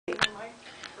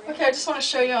Okay, I just want to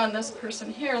show you on this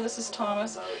person here. This is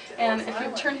Thomas, and if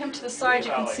you turn him to the side, you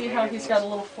can see how he's got a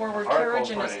little forward carriage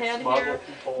in his head here.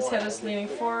 His head is leaning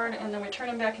forward, and then we turn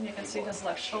him back, and you can see his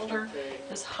left shoulder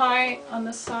is high on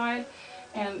this side,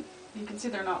 and you can see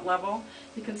they're not level.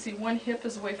 You can see one hip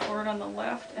is way forward on the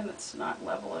left, and it's not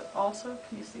level also.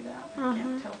 Can you see that? I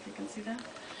can't tell if you can see that.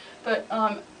 But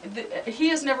he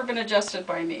has never been adjusted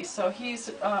by me, so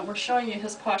we're showing you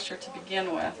his posture to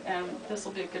begin with, and this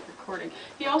will be a good recording.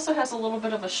 He also has a little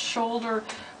bit of a shoulder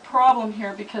problem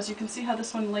here, because you can see how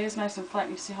this one lays nice and flat,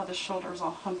 and you see how the shoulder is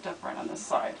all humped up right on this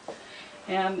side.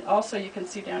 And also you can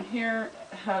see down here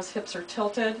how his hips are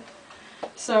tilted.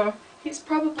 So he's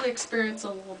probably experienced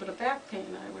a little bit of back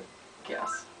pain, I would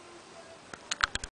guess.